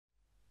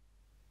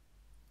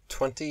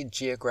20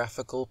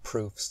 Geographical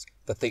Proofs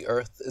that the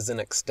Earth is an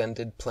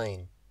Extended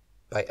Plane,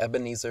 by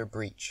Ebenezer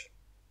Breach.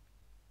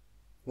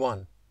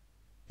 1.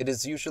 It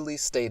is usually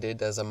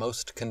stated as a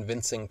most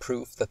convincing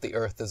proof that the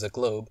Earth is a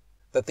globe,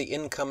 that the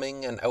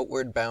incoming and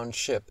outward bound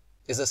ship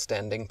is a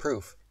standing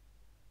proof.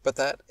 But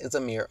that is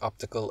a mere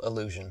optical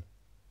illusion.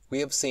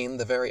 We have seen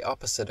the very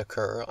opposite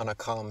occur on a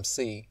calm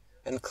sea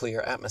and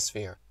clear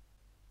atmosphere.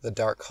 The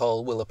dark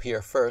hull will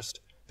appear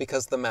first,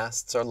 because the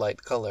masts are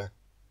light color.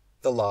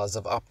 The laws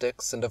of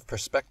optics and of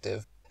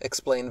perspective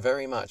explain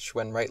very much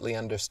when rightly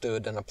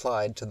understood and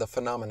applied to the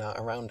phenomena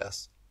around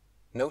us.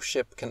 No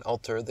ship can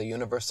alter the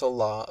universal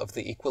law of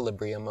the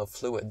equilibrium of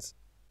fluids.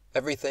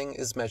 Everything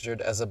is measured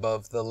as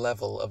above the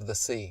level of the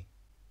sea.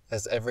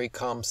 As every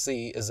calm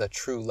sea is a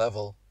true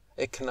level,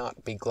 it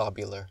cannot be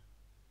globular.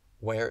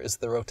 Where is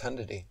the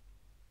rotundity?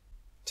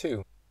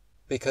 2.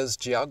 Because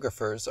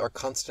geographers are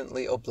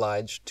constantly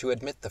obliged to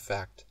admit the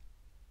fact.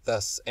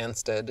 Thus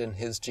Ansted in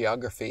his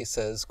Geography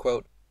says,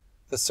 quote,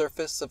 "The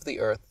surface of the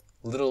earth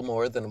little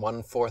more than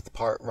 1/4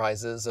 part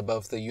rises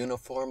above the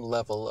uniform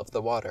level of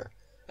the water,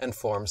 and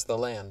forms the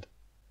land.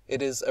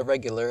 It is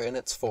irregular in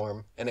its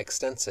form and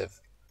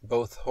extensive,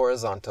 both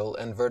horizontal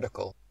and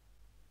vertical."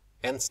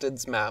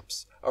 Ansted's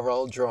maps are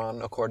all drawn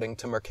according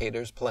to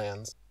Mercator's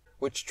plans,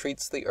 which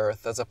treats the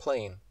earth as a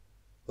plane,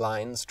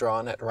 lines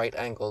drawn at right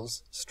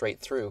angles,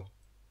 straight through.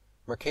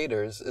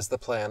 Mercator's is the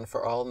plan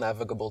for all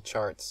navigable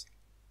charts.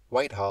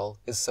 Whitehall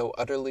is so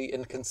utterly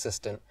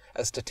inconsistent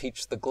as to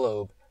teach the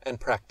globe and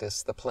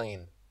practice the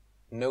plane.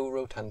 No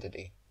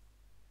rotundity.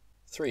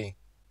 3.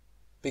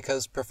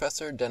 Because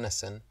Professor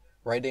Denison,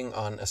 writing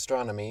on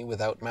astronomy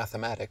without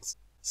mathematics,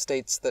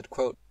 states that,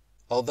 quote,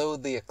 "Although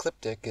the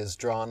ecliptic is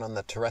drawn on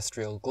the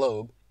terrestrial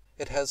globe,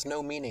 it has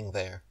no meaning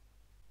there."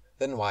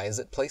 Then why is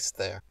it placed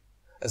there?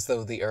 As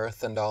though the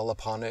earth and all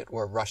upon it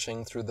were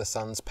rushing through the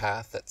sun's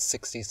path at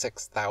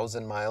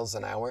 66,000 miles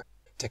an hour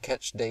to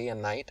catch day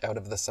and night out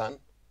of the sun?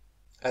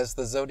 As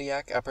the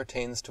zodiac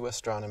appertains to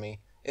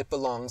astronomy, it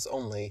belongs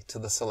only to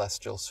the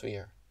celestial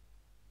sphere.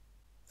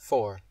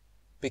 4.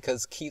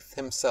 Because Keith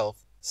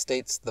himself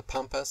states the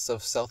pampas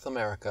of South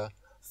America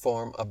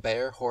form a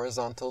bare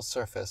horizontal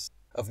surface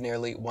of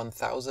nearly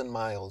 1,000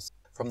 miles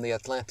from the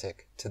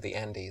Atlantic to the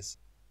Andes.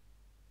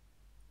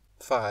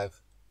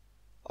 5.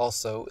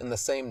 Also, in the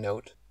same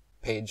note,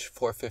 page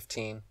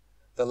 415,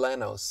 the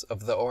llanos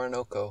of the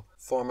Orinoco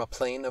form a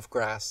plain of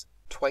grass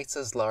twice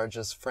as large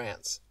as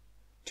France.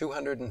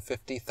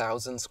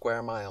 250,000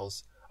 square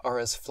miles are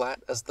as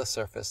flat as the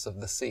surface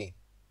of the sea.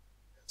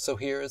 So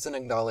here is an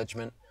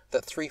acknowledgment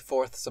that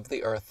 3/4 of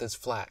the earth is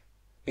flat,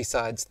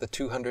 besides the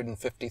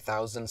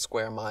 250,000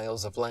 square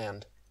miles of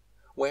land.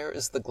 Where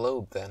is the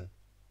globe, then?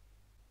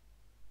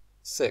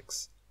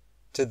 6.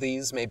 To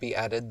these may be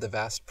added the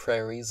vast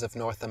prairies of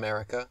North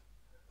America,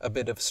 a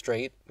bit of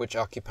strait which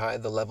occupy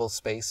the level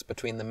space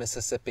between the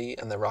Mississippi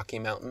and the Rocky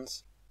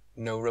Mountains.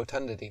 No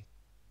rotundity.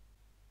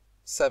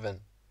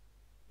 7.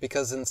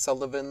 Because in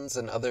Sullivan's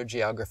and other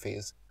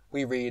geographies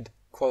we read,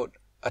 quote,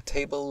 "A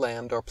table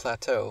land or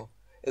plateau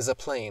is a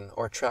plain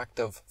or tract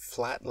of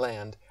flat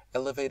land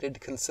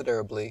elevated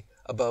considerably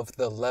above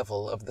the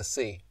level of the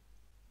sea."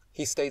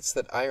 He states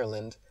that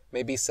Ireland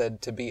may be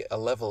said to be a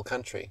level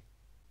country.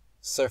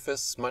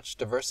 Surface much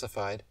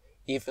diversified,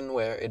 even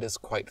where it is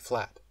quite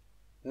flat.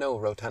 No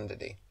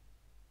rotundity.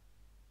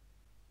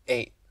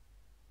 8.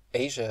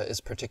 Asia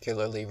is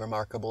particularly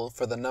remarkable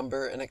for the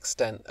number and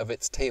extent of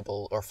its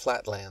table or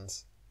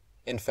flatlands.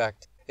 In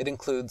fact, it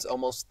includes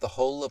almost the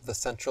whole of the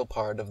central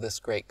part of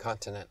this great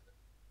continent.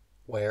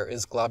 Where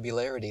is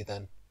globularity,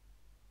 then?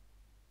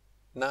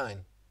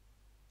 9.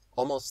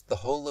 Almost the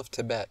whole of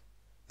Tibet,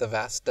 the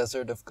vast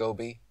desert of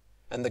Gobi,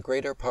 and the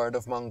greater part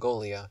of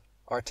Mongolia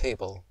are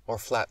table or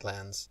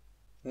flatlands.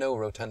 No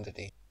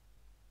rotundity.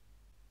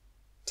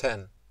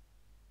 10.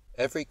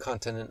 Every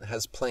continent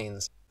has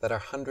plains that are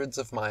hundreds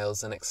of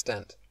miles in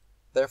extent,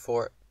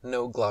 therefore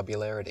no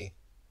globularity.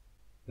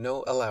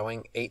 No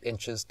allowing 8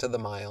 inches to the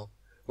mile,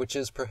 which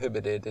is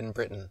prohibited in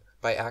Britain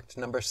by Act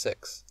No.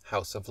 6,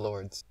 House of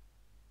Lords.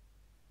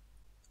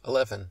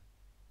 11.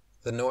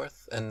 The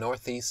north and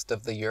northeast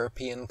of the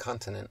European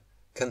continent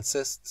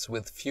consists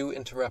with few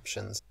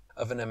interruptions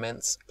of an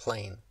immense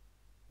plain.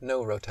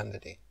 No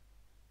rotundity.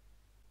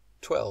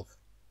 12.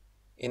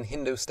 In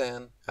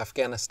Hindustan,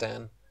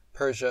 Afghanistan,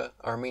 Persia,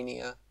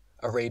 Armenia,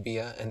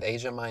 Arabia, and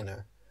Asia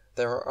Minor,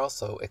 there are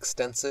also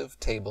extensive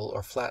table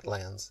or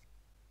flatlands.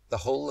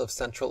 The whole of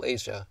Central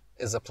Asia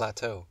is a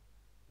plateau.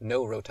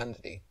 No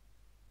rotundity.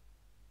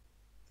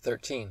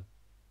 13.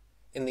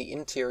 In the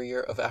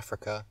interior of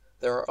Africa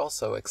there are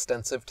also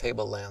extensive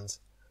tablelands,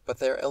 but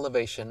their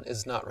elevation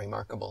is not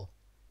remarkable.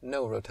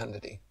 No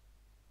rotundity.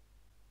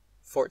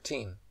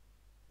 14.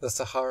 The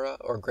Sahara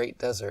or Great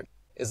Desert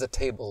is a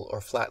table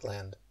or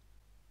flatland.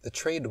 The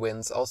trade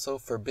winds also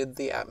forbid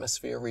the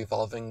atmosphere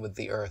revolving with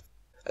the earth,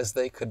 as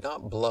they could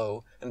not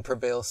blow and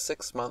prevail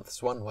 6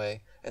 months one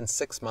way and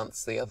 6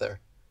 months the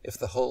other, if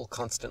the whole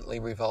constantly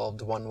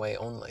revolved one way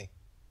only.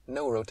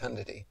 No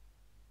rotundity.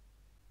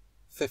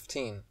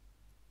 15.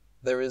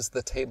 There is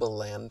the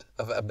tableland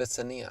of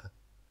Abyssinia,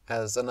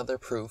 as another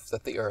proof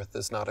that the earth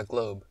is not a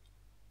globe.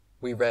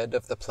 We read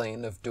of the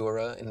plain of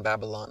Dura in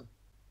Babylon.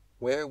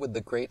 Where would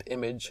the great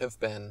image have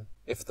been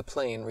if the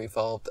plain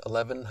revolved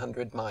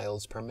 1100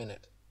 miles per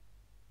minute?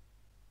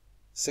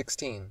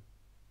 16.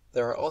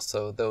 There are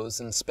also those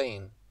in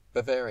Spain,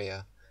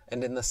 Bavaria,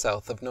 and in the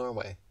south of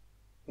Norway.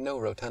 No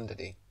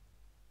rotundity.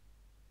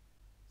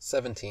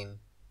 17.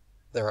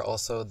 There are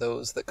also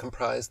those that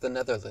comprise the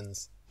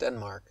Netherlands,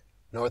 Denmark,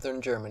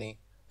 northern Germany,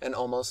 and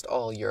almost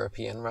all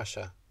European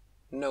Russia.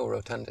 No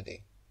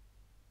rotundity.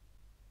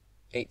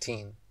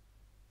 18.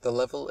 The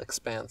level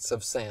expanse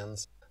of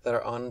sands that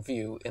are on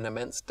view in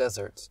immense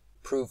deserts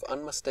prove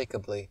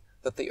unmistakably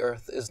that the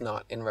earth is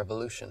not in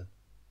revolution.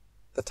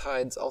 The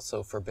tides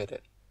also forbid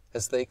it,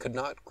 as they could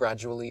not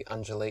gradually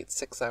undulate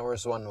 6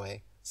 hours one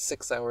way,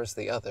 6 hours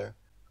the other,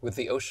 with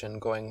the ocean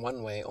going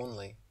one way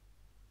only.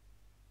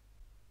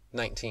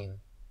 19.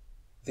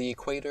 The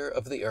equator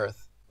of the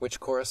earth, which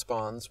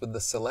corresponds with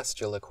the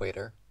celestial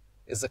equator,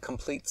 is a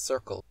complete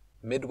circle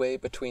midway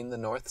between the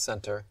north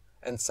center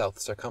and south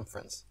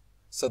circumference,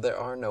 so there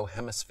are no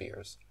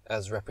hemispheres,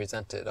 as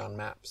represented on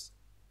maps.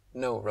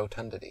 No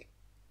rotundity.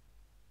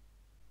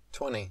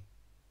 20.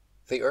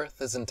 The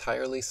earth is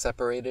entirely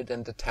separated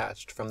and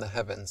detached from the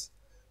heavens,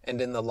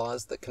 and in the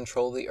laws that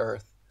control the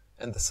earth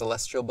and the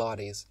celestial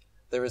bodies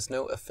there is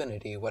no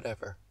affinity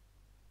whatever.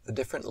 The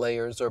different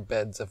layers or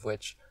beds of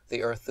which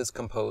the earth is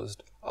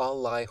composed all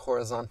lie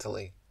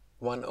horizontally,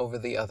 one over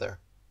the other,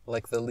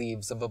 like the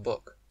leaves of a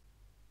book.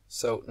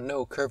 So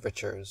no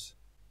curvatures,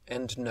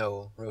 and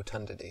no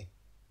rotundity.